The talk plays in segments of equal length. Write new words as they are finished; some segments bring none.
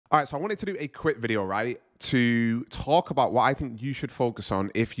All right, so I wanted to do a quick video, right, to talk about what I think you should focus on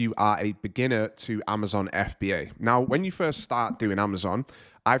if you are a beginner to Amazon FBA. Now, when you first start doing Amazon,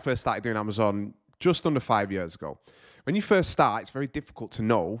 I first started doing Amazon just under 5 years ago. When you first start, it's very difficult to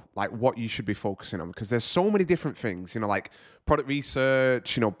know like what you should be focusing on because there's so many different things, like product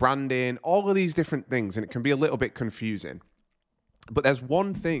research, branding, all of these different things, and it can be a little bit confusing. But there's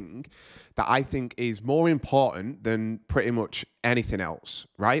one thing that I think is more important than pretty much anything else,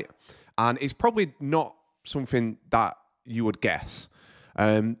 right? And it's probably not something that you would guess.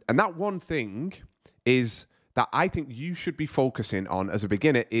 And that one thing is that I think you should be focusing on as a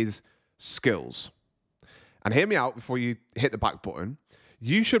beginner is skills. And hear me out before you hit the back button.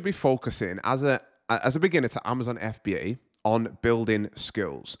 You should be focusing as a beginner to Amazon FBA on building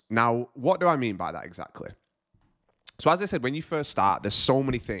skills. Now, what do I mean by that exactly? So as I said, when you first start, there's so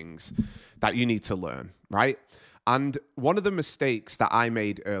many things that you need to learn, right? And one of the mistakes that I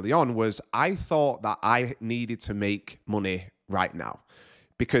made early on was I thought that I needed to make money right now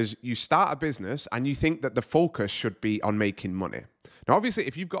because you start a business and you think that the focus should be on making money. Now, obviously,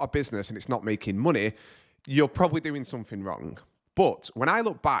 if you've got a business and it's not making money, you're probably doing something wrong. But when I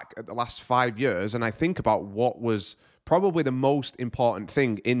look back at the last 5 years and I think about what was probably the most important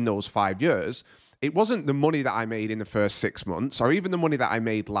thing in those 5 years, it wasn't the money that I made in the first 6 months or even the money that I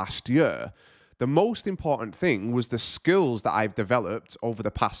made last year. The most important thing was the skills that I've developed over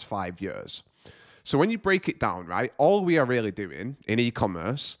the past 5 years. So when you break it down, right, all we are really doing in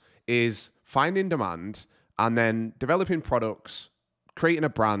e-commerce is finding demand and then developing products, creating a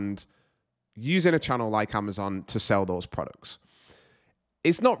brand, using a channel like Amazon to sell those products.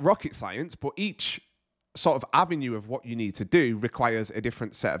 It's not rocket science, but each sort of avenue of what you need to do requires a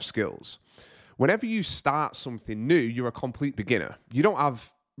different set of skills. Whenever you start something new, you're a complete beginner. You don't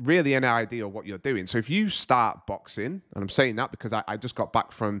have really any idea what you're doing. So if you start boxing, and I'm saying that because I just got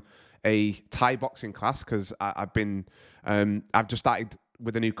back from a Thai boxing class because I've just started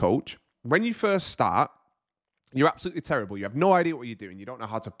with a new coach. When you first start, you're absolutely terrible. You have no idea what you're doing. You don't know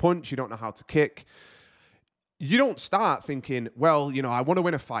how to punch. You don't know how to kick. You don't start thinking, well, I want to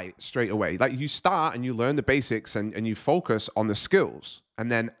win a fight straight away. Like you start and you learn the basics and you focus on the skills.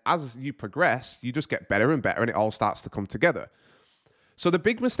 And then as you progress, you just get better and better and it all starts to come together. So the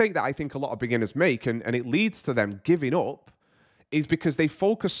big mistake that I think a lot of beginners make, and it leads to them giving up, is because they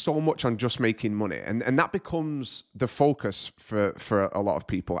focus so much on just making money. And that becomes the focus for a lot of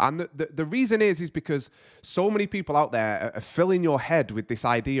people. And the reason is because so many people out there are filling your head with this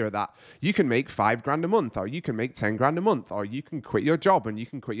idea that you can make $5 grand a month, or you can make $10 grand a month, or you can quit your job and you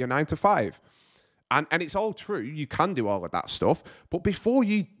can quit your 9 to 5. And it's all true. You can do all of that stuff. But before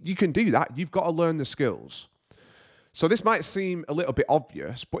you can do that, you've got to learn the skills. So this might seem a little bit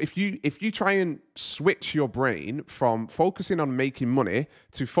obvious, but if you try and switch your brain from focusing on making money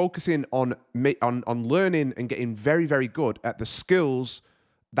to focusing on learning and getting very, very good at the skills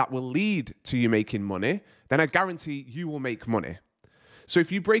that will lead to you making money, then I guarantee you will make money. So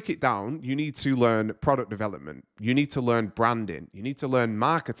if you break it down, you need to learn product development, you need to learn branding, you need to learn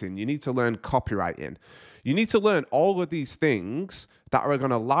marketing, you need to learn copywriting. You need to learn all of these things that are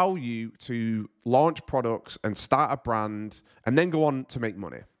going to allow you to launch products and start a brand and then go on to make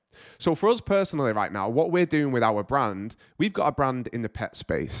money. So for us personally right now, what we're doing with our brand, we've got a brand in the pet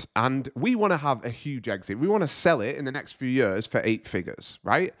space and we want to have a huge exit. We want to sell it in the next few years for 8 figures,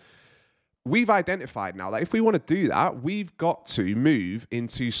 right? We've identified now that if we want to do that, we've got to move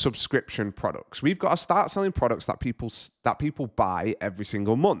into subscription products. We've got to start selling products that people buy every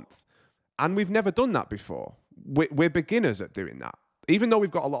single month. And we've never done that before. We're beginners at doing that. Even though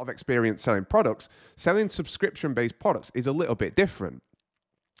we've got a lot of experience selling products, selling subscription-based products is a little bit different.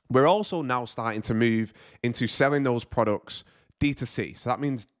 We're also now starting to move into selling those products D2C. So that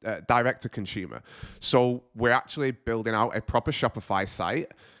means direct to consumer. So we're actually building out a proper Shopify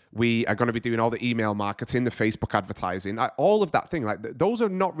site. We are going to be doing all the email marketing, the Facebook advertising, all of that thing. Like those are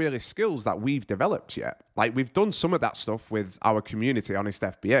not really skills that we've developed yet. Like we've done some of that stuff with our community, Honest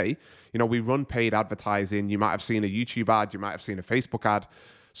FBA. We run paid advertising. You might have seen a YouTube ad. You might have seen a Facebook ad.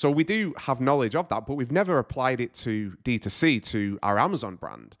 So we do have knowledge of that, but we've never applied it to D2C, to our Amazon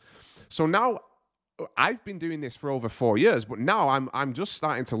brand. So now I've been doing this for over 4 years, but now I'm just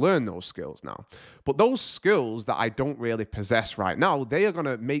starting to learn those skills now. But those skills that I don't really possess right now, they are going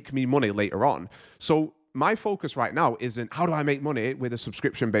to make me money later on. So my focus right now isn't how do I make money with a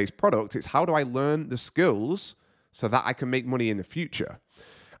subscription-based product. It's how do I learn the skills so that I can make money in the future.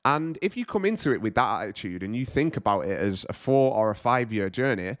 And if you come into it with that attitude and you think about it as a 4 or a 5 year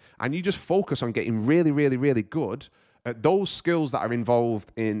journey and you just focus on getting really, really, really good at those skills that are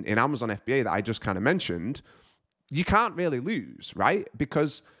involved in Amazon FBA that I just kind of mentioned, you can't really lose, right?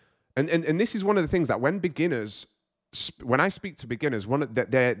 Because And this is one of the things that when I speak to beginners, a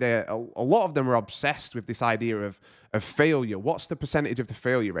lot of them are obsessed with this idea of failure. What's the percentage of the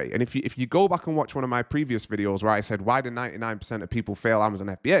failure rate? And if you go back and watch one of my previous videos where I said, why do 99% of people fail Amazon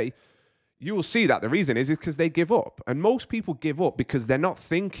FBA? You will see that the reason is because they give up. And most people give up because they're not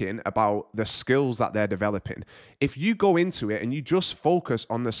thinking about the skills that they're developing. If you go into it and you just focus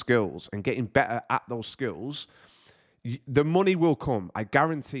on the skills and getting better at those skills, the money will come. I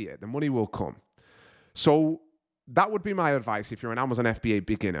guarantee it. The money will come. So that would be my advice if you're an Amazon FBA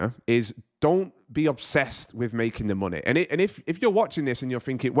beginner, is don't be obsessed with making the money. And if you're watching this and you're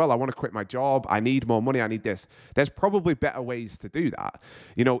thinking, well, I want to quit my job, I need more money, I need this, there's probably better ways to do that.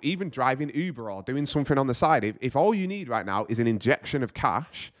 You know, even driving Uber or doing something on the side. If all you need right now is an injection of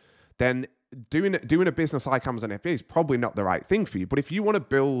cash, then doing a business like Amazon FBA is probably not the right thing for you. But if you want to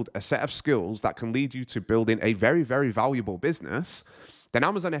build a set of skills that can lead you to building a very, very valuable business, then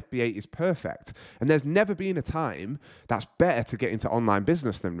Amazon FBA is perfect. And there's never been a time that's better to get into online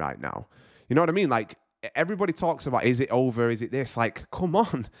business than right now. You know what I mean? Like, everybody talks about, is it over? Is it this? Like, come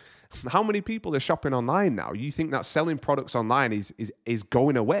on. How many people are shopping online now? You think that selling products online is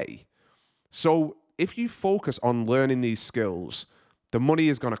going away? So if you focus on learning these skills, the money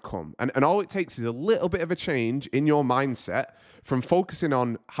is going to come. And all it takes is a little bit of a change in your mindset from focusing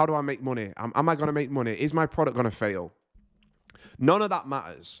on, how do I make money? Am I going to make money? Is my product going to fail? None of that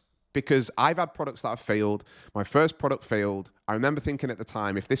matters, because I've had products that have failed. My first product failed. I remember thinking at the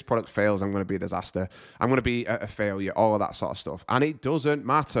time, if this product fails, I'm going to be a disaster. I'm going to be a failure, all of that sort of stuff. And it doesn't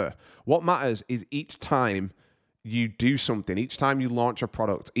matter. What matters is each time you do something, each time you launch a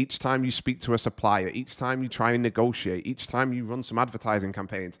product, each time you speak to a supplier, each time you try and negotiate, each time you run some advertising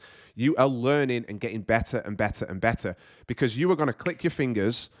campaigns, you are learning and getting better and better and better, because you are going to click your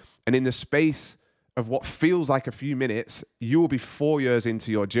fingers, and in the space of what feels like a few minutes, you will be 4 years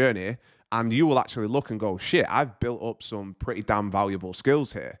into your journey, and you will actually look and go, shit, I've built up some pretty damn valuable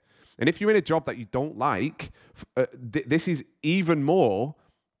skills here. And if you're in a job that you don't like, this is even more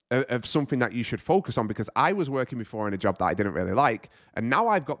of something that you should focus on, because I was working before in a job that I didn't really like, and now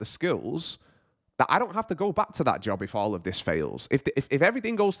I've got the skills that I don't have to go back to that job if all of this fails. If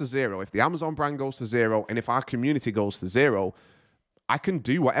everything goes to zero, if the Amazon brand goes to zero, and if our community goes to zero, I can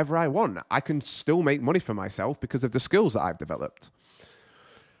do whatever I want. I can still make money for myself because of the skills that I've developed.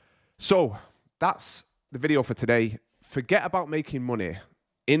 So that's the video for today. Forget about making money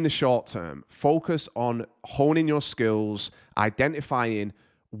in the short term. Focus on honing your skills, identifying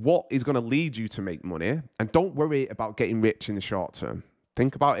what is going to lead you to make money, and don't worry about getting rich in the short term.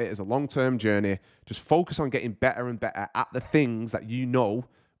 Think about it as a long-term journey. Just focus on getting better and better at the things that you know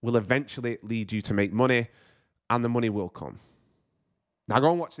will eventually lead you to make money, and the money will come. Now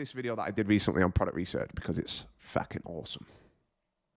go and watch this video that I did recently on product research, because it's fucking awesome.